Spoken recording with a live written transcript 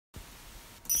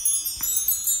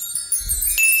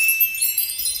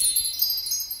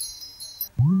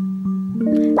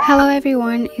Hello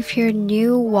everyone, if you're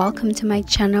new, welcome to my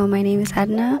channel. My name is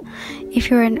Edna. If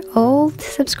you're an old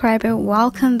subscriber,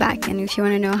 welcome back, and if you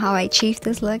want to know how I achieved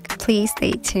this look, please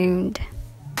stay tuned.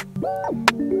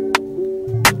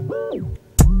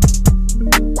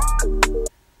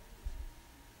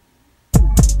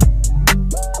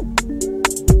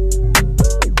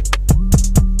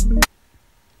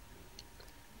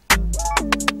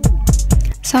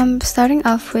 So I'm starting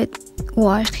off with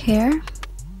washed hair.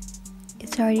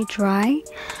 It's already dry.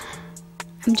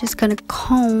 I'm just gonna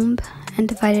comb and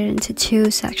divide it into two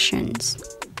sections.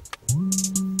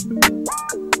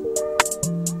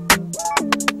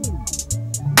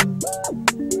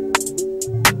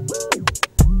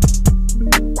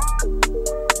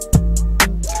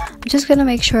 I'm just gonna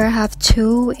make sure I have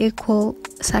two equal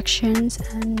sections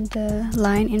and the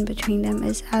line in between them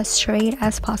is as straight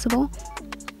as possible.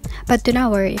 But do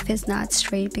not worry if it's not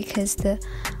straight, because the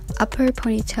upper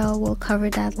ponytail will cover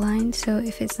that line, so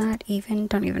if it's not even,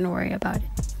 don't even worry about it.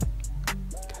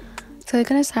 So we're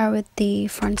gonna start with the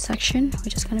front section. We're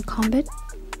just gonna comb it.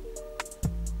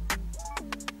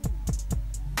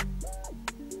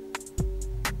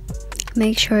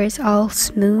 Make sure it's all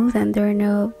smooth and there are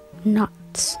no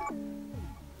knots.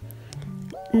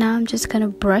 Now I'm just gonna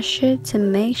brush it to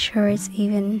make sure it's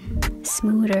even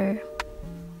smoother.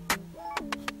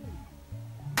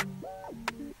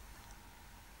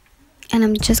 And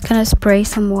I'm just gonna spray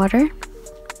some water.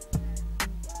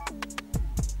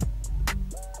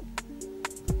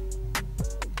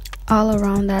 All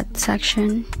around that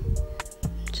section.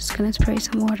 Just gonna spray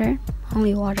some water.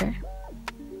 Only water.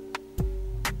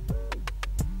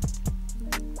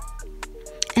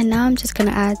 And now I'm just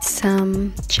gonna add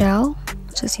some gel.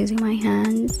 Just using my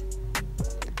hands.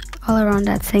 All around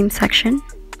that same section.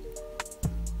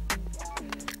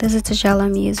 This is the gel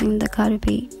I'm using, the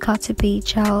Got2b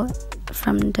gel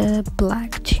from the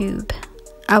black tube.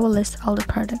 I will list all the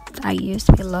products I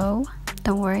used below,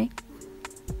 don't worry.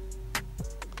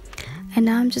 And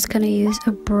now I'm just gonna use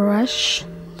a brush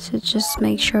to just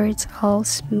make sure it's all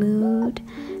smooth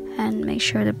and make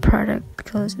sure the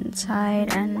product goes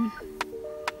inside and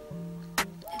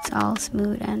it's all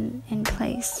smooth and in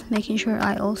place. Making sure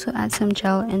I also add some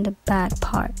gel in the back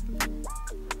part.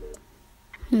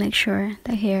 Make sure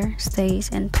the hair stays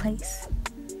in place.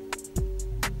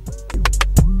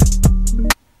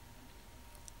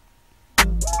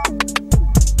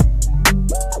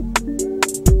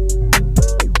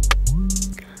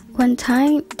 When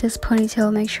tying this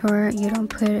ponytail, make sure you don't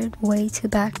put it way too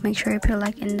back. Make sure you put it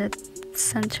like in the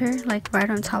center, like right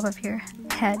on top of your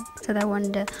head, so that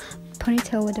when the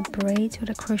ponytail with the braids, with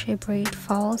the crochet braid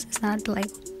falls, it's not like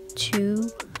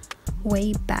too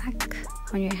way back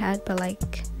on your head, but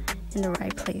like in the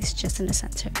right place, just in the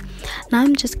center. Now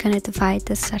I'm just gonna divide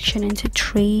this section into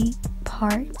 3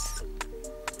 parts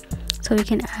so we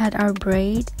can add our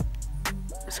braid,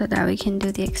 so that we can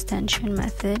do the extension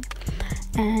method.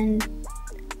 And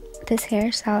this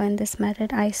hairstyle and this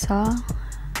method I saw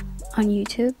on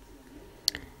YouTube.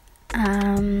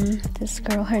 This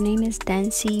girl, her name is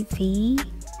Dancy V.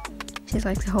 She's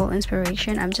like the whole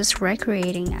inspiration. I'm just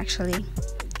recreating actually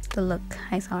the look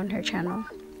I saw on her channel.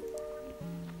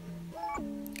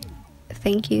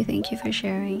 Thank you for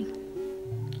sharing.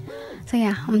 So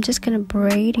yeah, I'm just gonna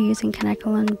braid using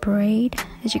Kanekalon braid,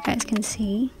 as you guys can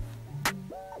see.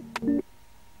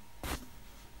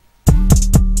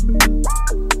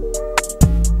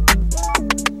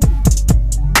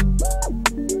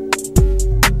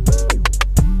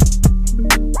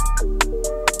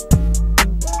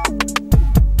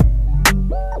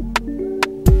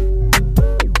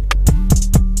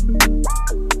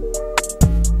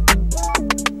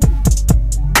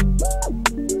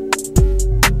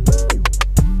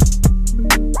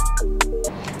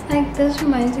 Like, this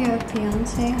reminds me of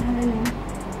Beyonce, I don't know.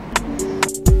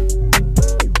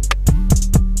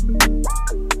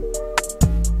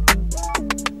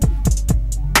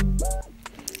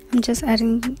 I'm just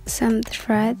adding some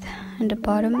thread in the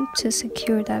bottom to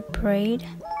secure that braid.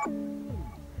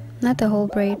 Not the whole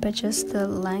braid, but just the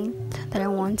length that I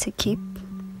want to keep.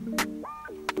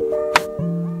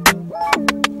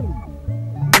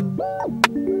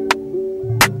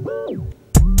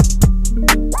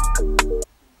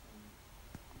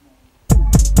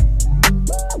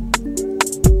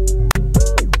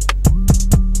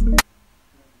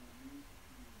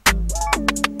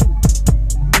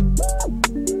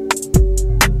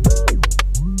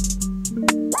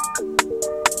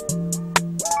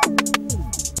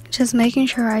 Just making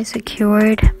sure I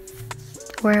secured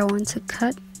where I want to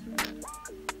cut.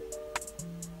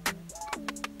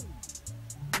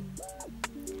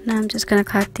 Now I'm just gonna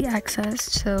cut the excess,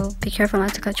 so be careful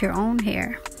not to cut your own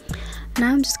hair.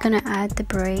 Now I'm just gonna add the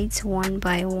braids one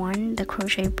by one, the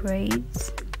crochet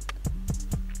braids.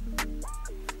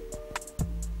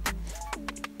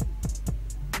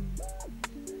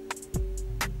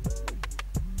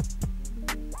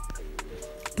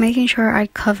 Making sure I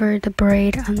cover the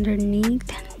braid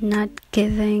underneath, not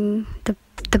giving the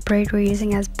braid we're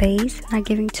using as base, not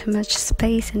giving too much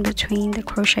space in between the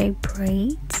crochet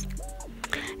braids,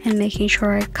 and making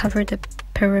sure I cover the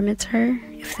perimeter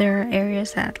if there are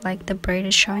areas that like the braid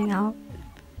is showing out.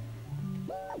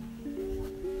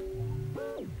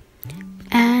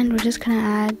 And we're just gonna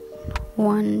add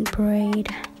one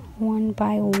braid one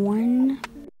by one.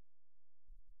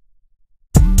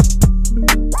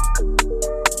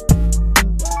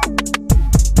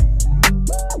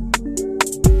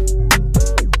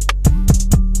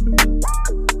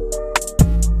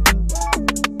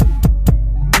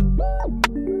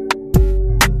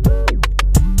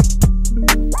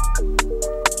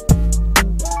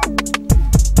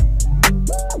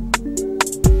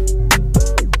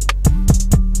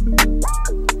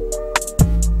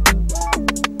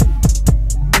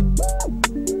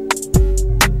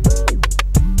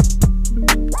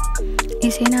 You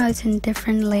see now it's in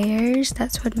different layers.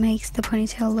 That's what makes the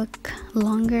ponytail look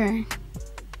longer.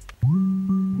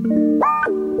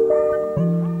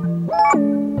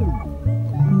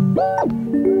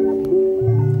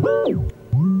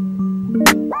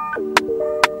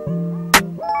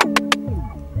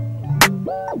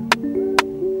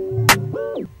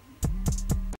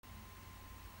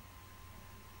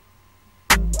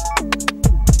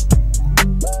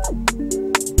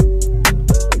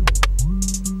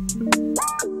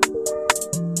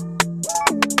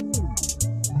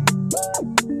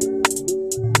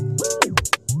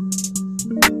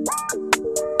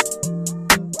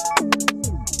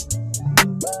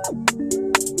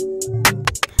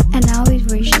 And now we've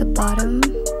reached the bottom.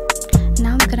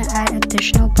 Now I'm gonna add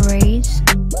additional braids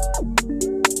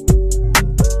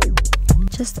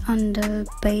just on the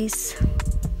base,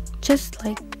 just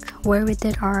like where we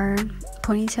did our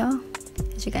ponytail.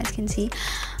 As you guys can see,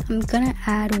 I'm gonna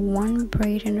add one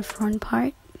braid in the front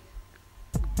part,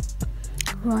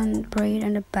 one braid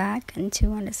in the back, and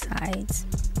two on the sides.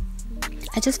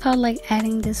 I just felt like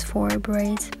adding these 4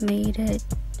 braids made it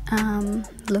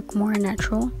look more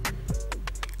natural.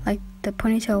 Like the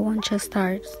ponytail won't just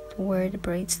start where the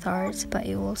braid starts, but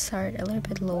it will start a little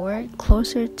bit lower,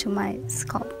 closer to my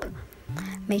scalp,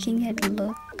 making it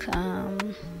look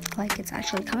like it's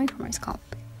actually coming from my scalp.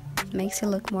 It makes it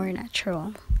look more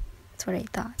natural. That's what I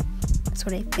thought. That's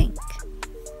what I think.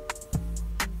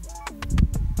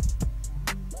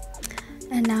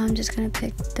 And now I'm just gonna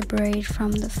pick the braid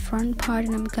from the front part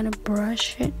and I'm gonna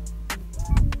brush it.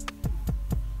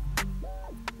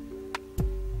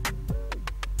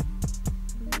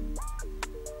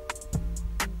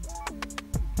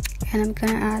 And I'm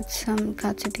gonna add some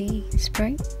got-to-be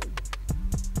spray.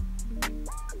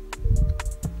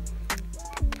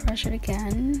 Brush it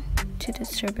again to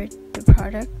distribute the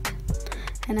product.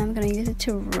 And I'm gonna use it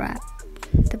to wrap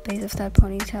the base of that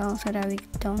ponytail so that we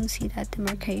don't see that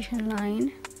demarcation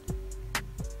line.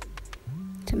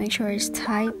 To make sure it's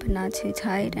tight but not too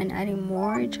tight, and adding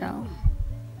more gel.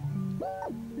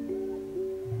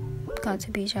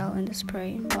 Got-to-be gel in the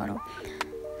spray bottle.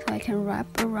 So I can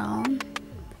wrap around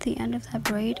the end of that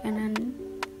braid and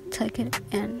then tuck it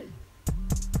in,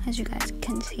 as you guys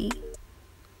can see.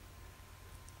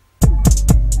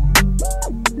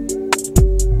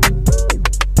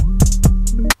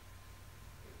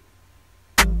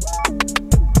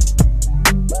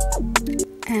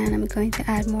 And I'm going to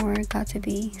add more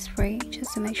got-to-be spray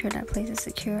just to make sure that place is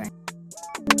secure.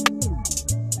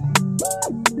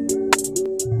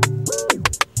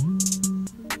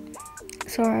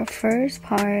 So our first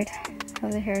part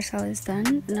of the hairstyle is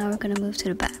done. Now we're gonna move to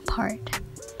the back part.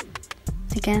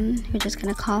 Again, we're just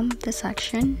gonna comb the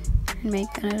section and make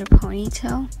another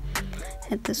ponytail.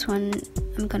 At this one,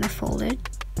 I'm gonna fold it.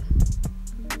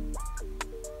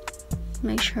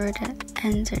 Make sure the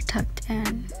ends are tucked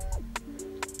in.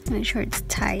 Make sure it's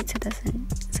tight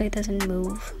so it doesn't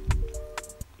move.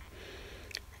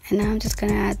 And now I'm just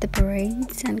gonna add the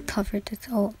braids and cover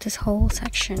this whole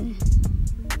section.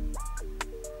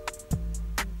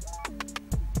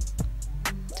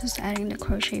 Just adding the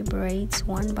crochet braids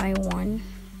one by one.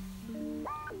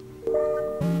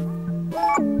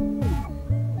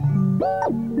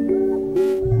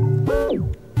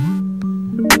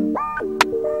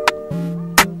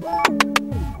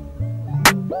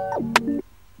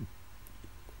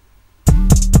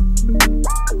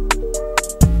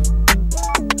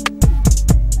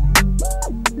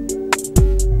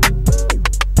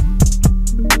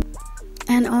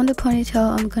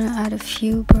 ponytail, I'm gonna add a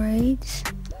few braids,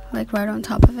 like right on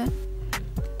top of it,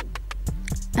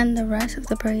 and the rest of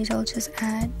the braids I'll just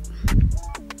add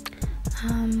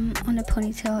on the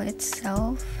ponytail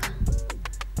itself,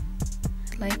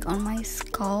 like on my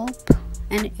scalp,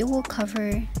 and it will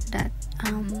cover that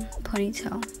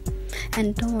ponytail.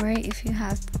 And don't worry if you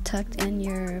have tucked in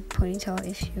your ponytail,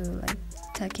 if you like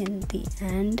tuck in the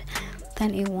end,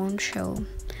 then it won't show.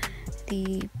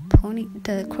 The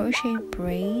crochet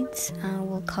braids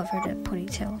will cover the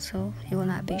ponytail, so it will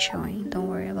not be showing. Don't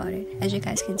worry about it. As you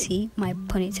guys can see, my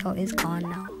ponytail is gone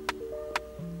now.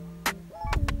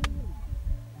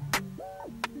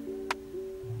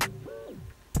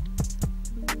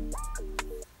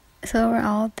 So we're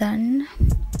all done.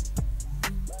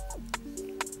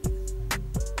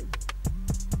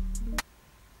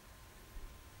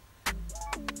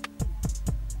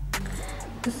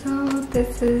 So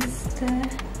this is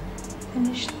the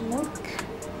finished look.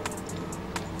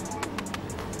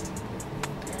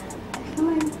 I feel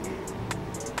like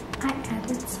I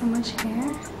added so much hair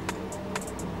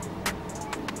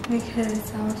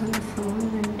because I was on the phone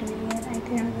and doing it. I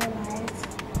didn't realize.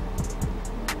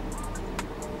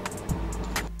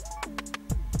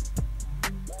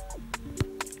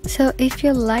 So if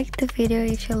you liked the video,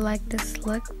 if you like this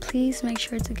look, please make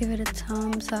sure to give it a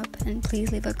thumbs up, and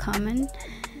please leave a comment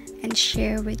and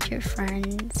share with your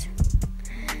friends.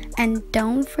 And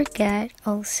don't forget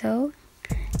also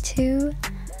to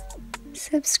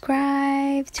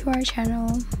subscribe to our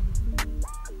channel.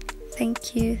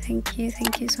 Thank you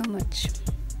so much.